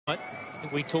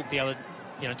think we talked the other,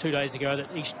 2 days ago that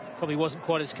he probably wasn't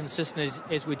quite as consistent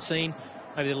as we'd seen.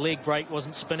 Maybe the leg break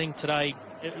wasn't spinning. Today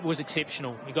it was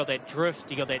exceptional. He got that drift,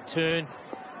 he got that turn,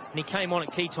 and he came on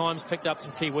at key times, picked up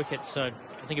some key wickets. So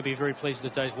I think he'll be very pleased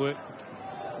with his day's work.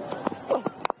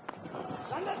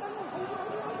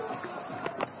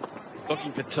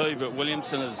 Looking for 2, but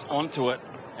Williamson is onto it,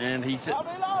 and he's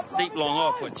deep long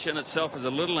off, which in itself is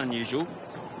a little unusual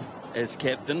as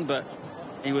captain, but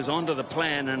he was onto the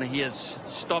plan and he has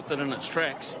stopped it in its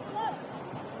tracks.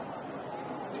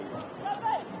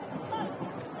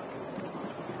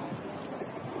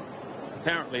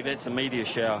 Apparently that's a meteor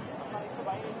shower.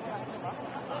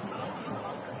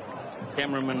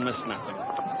 Cameraman missed nothing.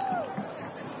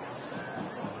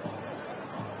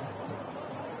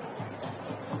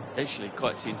 Actually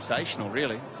quite sensational,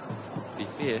 really, to be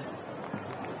fair.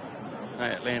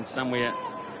 May it lands somewhere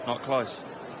not close.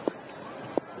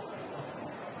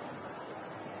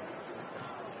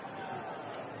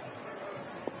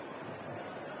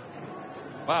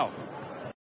 Wow.